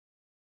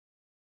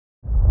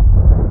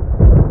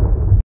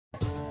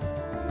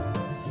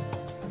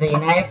The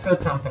United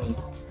Fruit Company.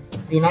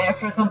 The United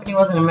Fruit Company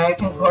was an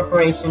American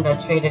corporation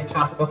that traded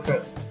tropical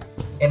fruit.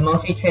 It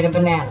mostly traded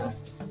bananas.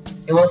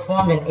 It was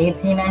formed in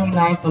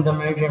 1899 from the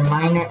merger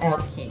Minor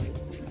LP.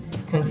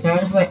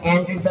 Concerns with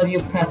Andrew W.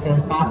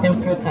 Preston's Boston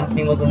Fruit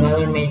Company was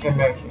another major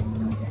merger.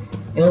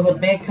 It was a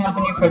big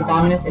company for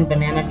dominance in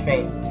banana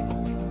trade.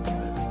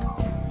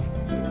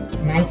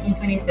 In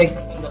 1926,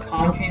 the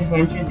palm trees were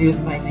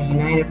introduced by the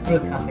United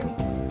Fruit Company.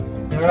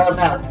 There are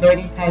about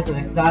 30 types of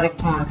exotic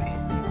palm trees.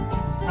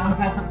 Some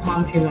types of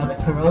palm trees are the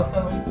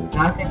Corozo,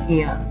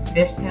 Lancetilla,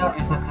 Fishtail,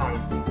 and Papaya.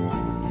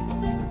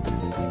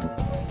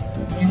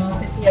 In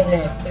Lancetilla,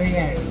 there are 3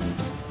 areas.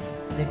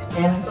 The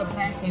experimental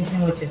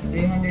plantation, which is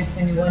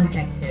 321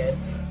 hectares,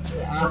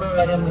 the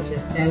Arboretum, which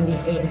is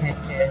 78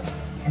 hectares,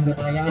 and the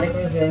Botanic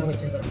Reserve,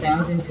 which is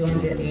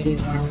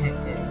 1,281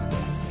 hectares.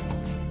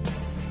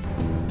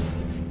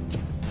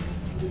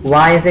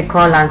 Why is it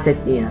called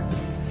Lancetilla?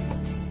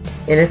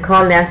 It is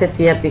called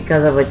Lancetilla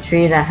because of a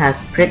tree that has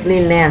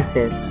prickly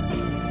lances.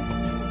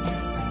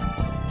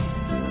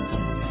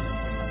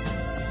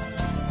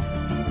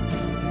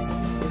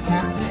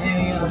 That's the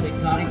area of the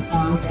exotic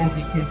palms, as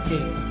you can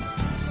see.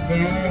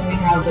 There we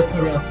have the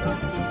Corozo.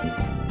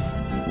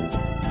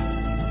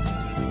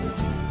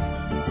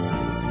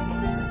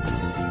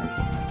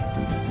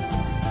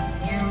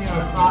 Here we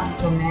are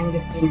across the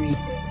mangosteen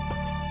region.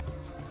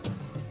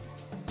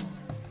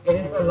 It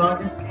is the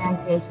largest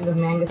plantation of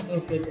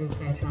mangosteen fruits in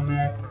Central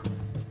America.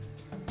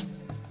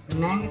 The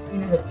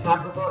mangosteen is a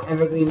tropical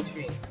evergreen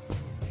tree,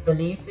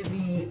 believed to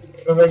be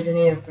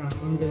originated from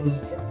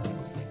Indonesia.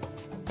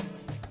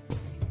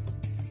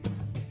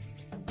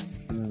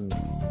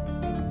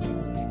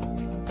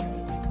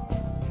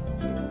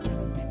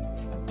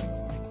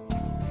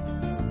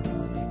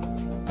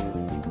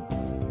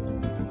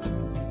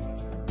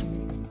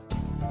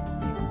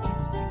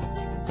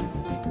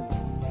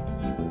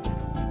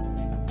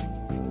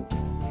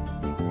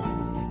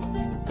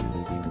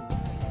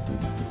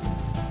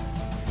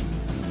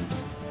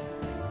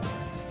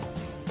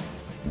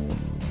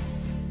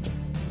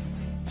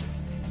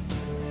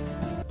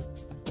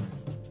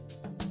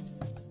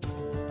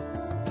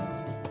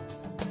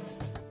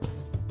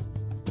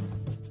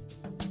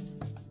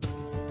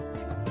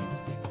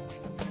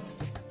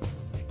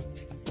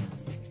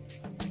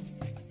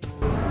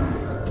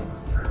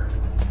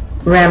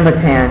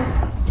 Rambutan,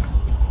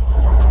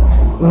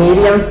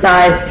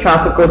 medium-sized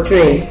tropical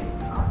tree,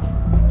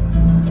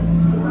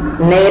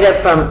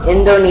 native from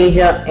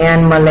Indonesia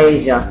and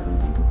Malaysia.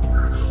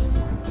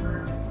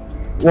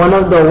 One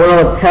of the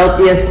world's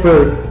healthiest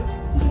fruits.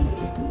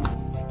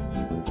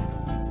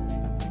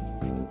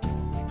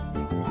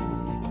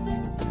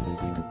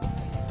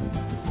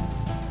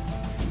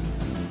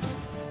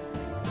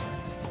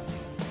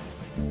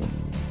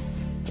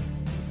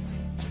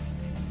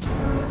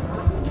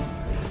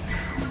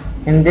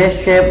 In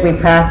this trip, we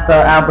passed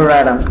the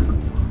Arboretum.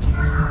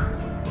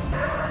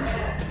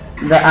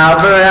 The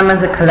Arboretum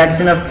is a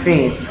collection of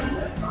trees.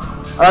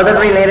 Other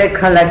related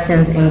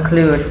collections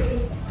include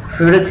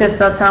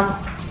Fruticissatum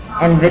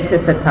and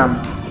Vitisatum,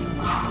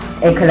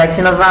 a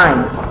collection of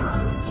vines.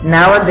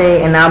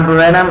 Nowadays, an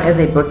Arboretum is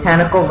a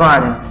botanical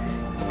garden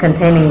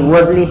containing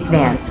woodly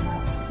plants.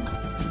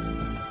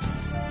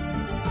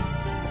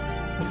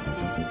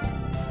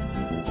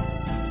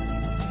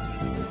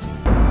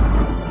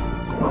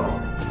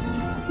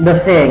 The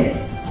fig,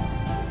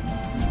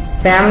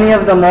 family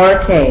of the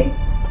Moraceae,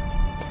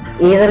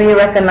 easily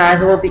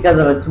recognizable because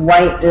of its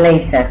white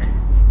latex.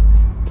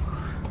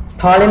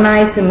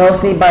 Pollinized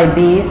mostly by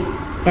bees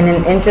and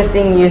an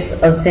interesting use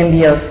of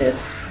symbiosis.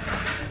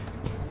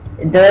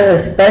 There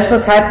is a special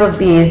type of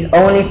bees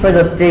only for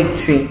the fig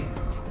tree.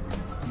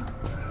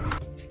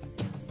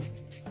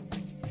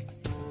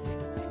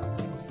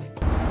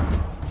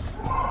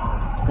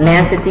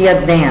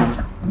 Lancetilla Dam.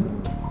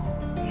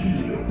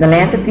 The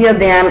Lancetilla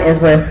Dam is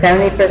where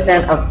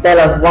 70% of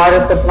Tela's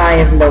water supply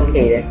is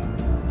located.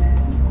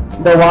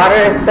 The water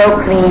is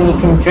so clean you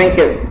can drink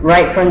it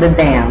right from the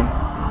dam.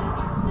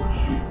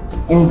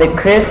 In the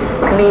crisp,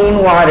 clean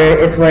water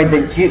is where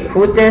the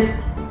jucutis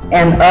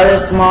and other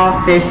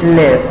small fish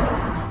live.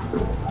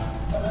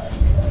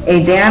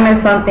 A dam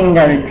is something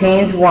that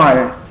retains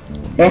water.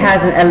 It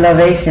has an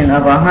elevation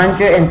of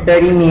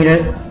 130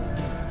 meters.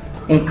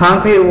 A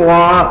concrete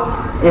wall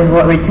is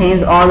what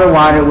retains all the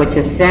water, which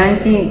is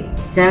 17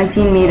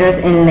 meters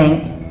in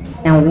length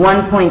and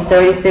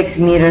 1.36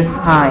 meters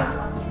high.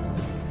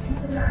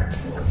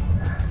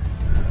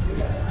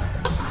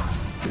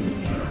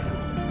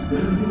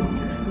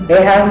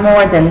 They have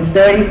more than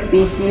 30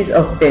 species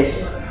of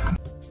fish.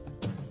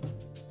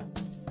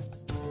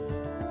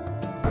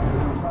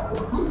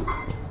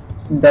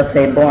 The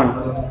Cebon.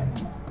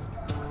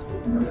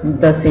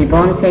 The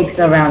Cebon takes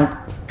around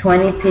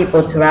 20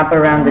 people to wrap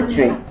around the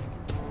tree.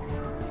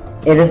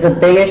 It is the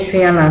biggest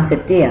tree on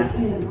Lancetilla.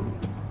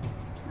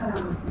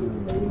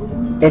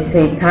 It's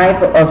a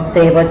type of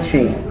ceiba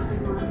tree.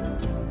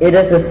 It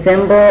is a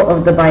symbol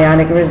of the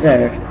Botanic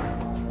Reserve,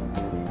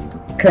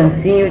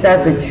 conceived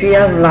as the tree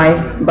of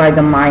life by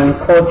the Mayan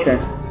culture.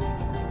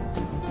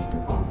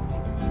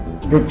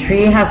 The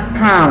tree has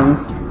crowns,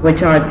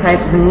 which are a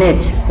type of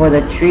niche for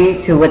the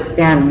tree to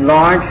withstand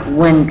large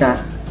wind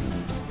gusts.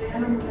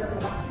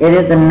 It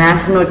is the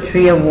national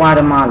tree of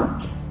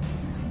Guatemala.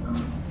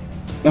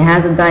 It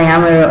has a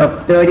diameter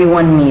of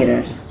 31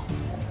 meters.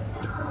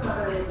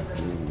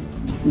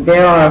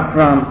 There are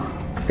from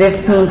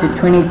 15 to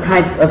 20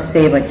 types of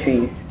ceiba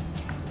trees.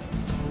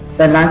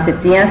 The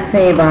Lancetilla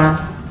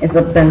ceiba is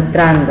a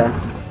pentranga.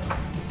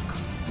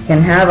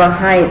 Can have a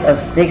height of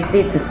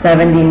 60 to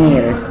 70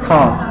 meters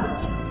tall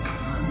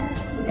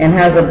and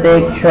has a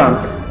big trunk.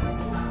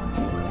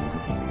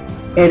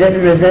 It is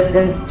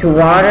resistant to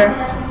water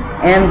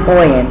and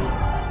buoyant,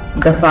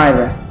 the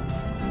fiber.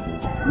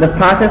 The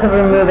process of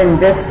removing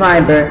this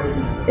fiber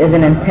is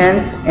an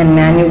intense and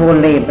manual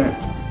labor.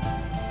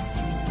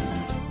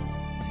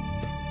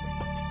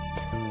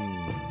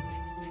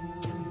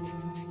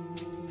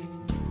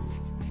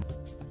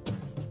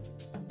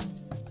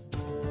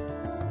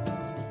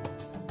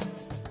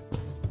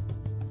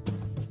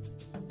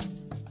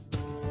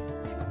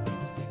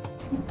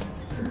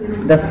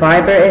 The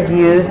fiber is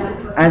used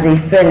as a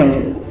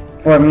filling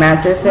for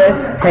mattresses,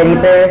 teddy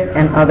bears,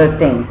 and other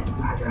things.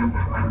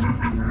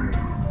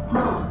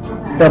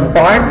 The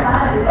bark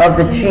of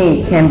the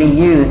tree can be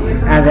used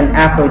as an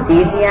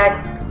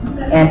aphrodisiac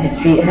and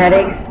to treat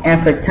headaches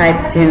and for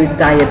type 2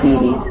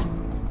 diabetes.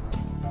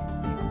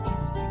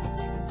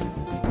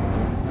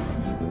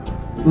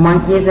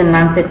 Monkeys in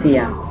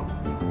Lancetilla.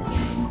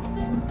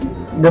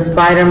 The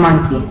spider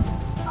monkey.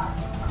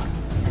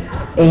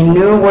 A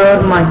New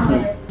World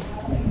monkey.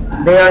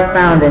 They are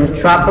found in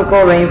tropical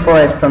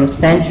rainforests from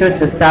Central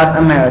to South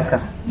America.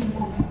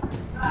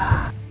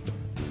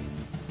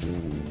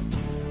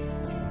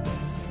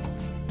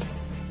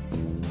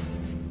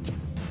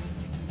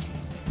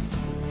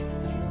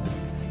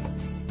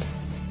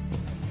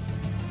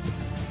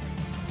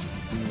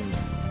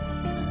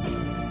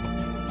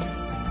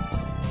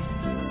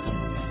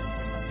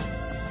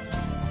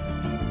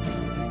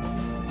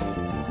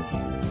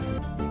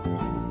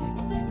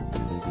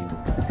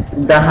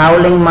 The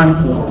howling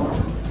monkey.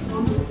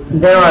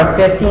 There are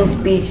 15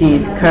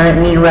 species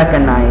currently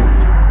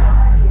recognized,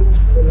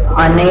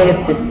 are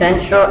native to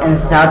Central and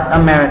South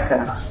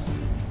America,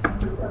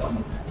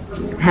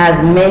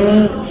 has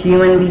many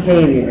human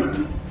behaviors.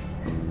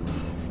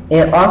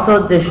 It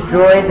also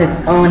destroys its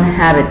own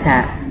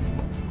habitat.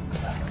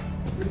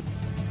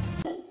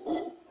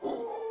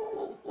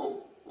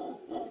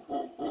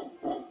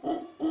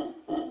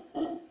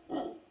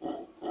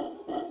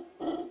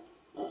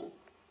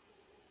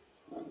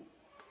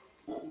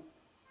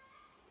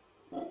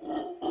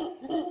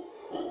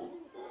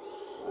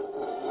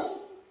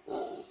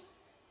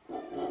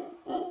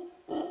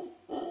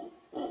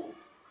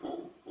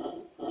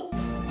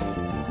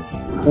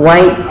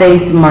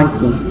 White-faced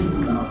monkey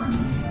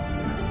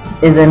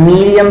is a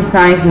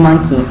medium-sized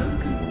monkey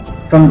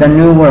from the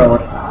New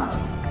World,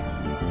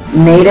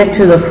 native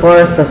to the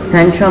forests of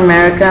Central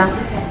America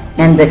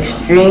and the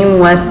extreme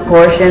west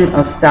portion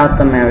of South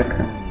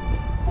America.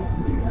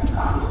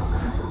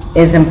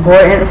 It is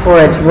important for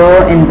its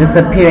role in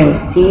disappearing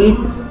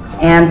seeds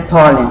and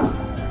pollen.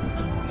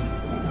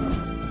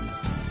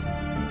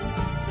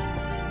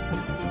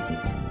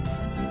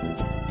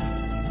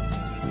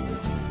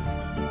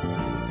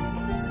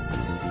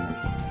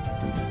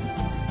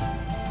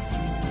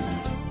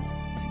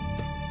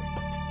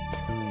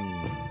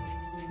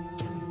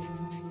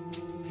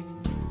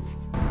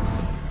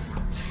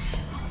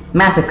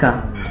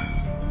 Masaca.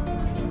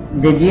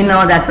 Did you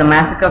know that the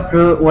masaca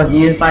fruit was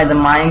used by the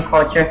Mayan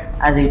culture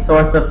as a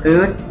source of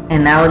food,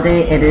 and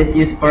nowadays it is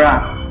used for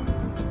us?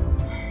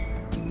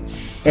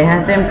 It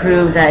has been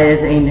proved that it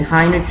is a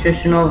high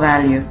nutritional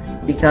value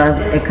because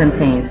it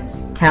contains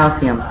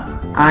calcium,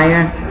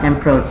 iron,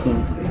 and protein.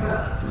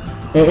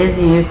 It is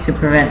used to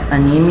prevent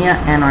anemia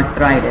and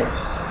arthritis.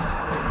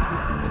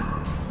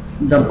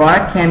 The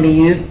bark can be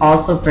used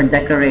also for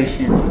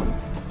decoration,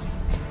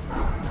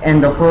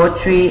 and the whole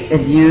tree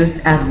is used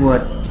as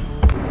wood.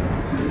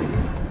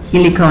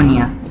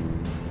 Heliconia.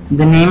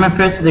 The name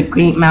refers to the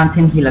Greek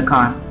mountain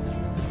Helicon.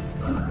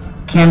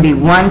 Can be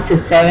 1 to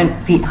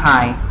 7 feet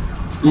high.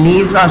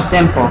 Leaves are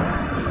simple,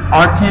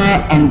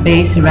 alternate and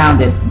base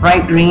rounded,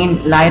 bright green,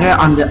 lighter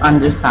on the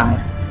underside.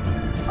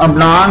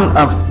 Oblong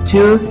of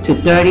 2 to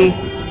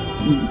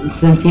 30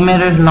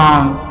 centimeters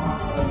long,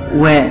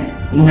 with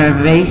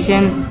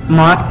nervation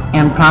marked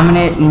and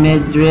prominent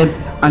midrib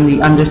on the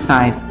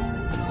underside.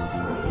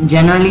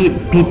 Generally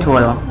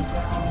petoil,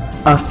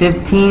 of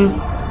 15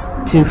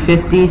 to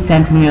 50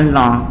 centimeters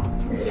long,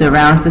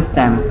 surrounds the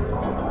stem.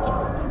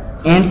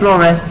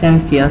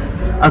 Inflorescences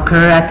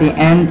occur at the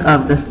end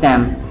of the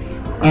stem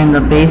and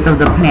the base of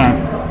the plant.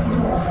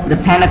 The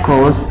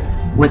panicles,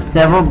 with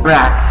several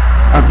bracts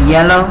of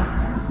yellow,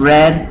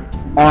 red,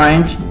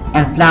 orange,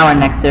 and flower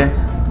nectar,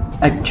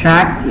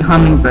 attract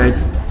hummingbirds,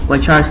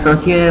 which are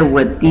associated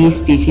with these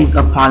species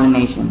of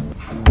pollination.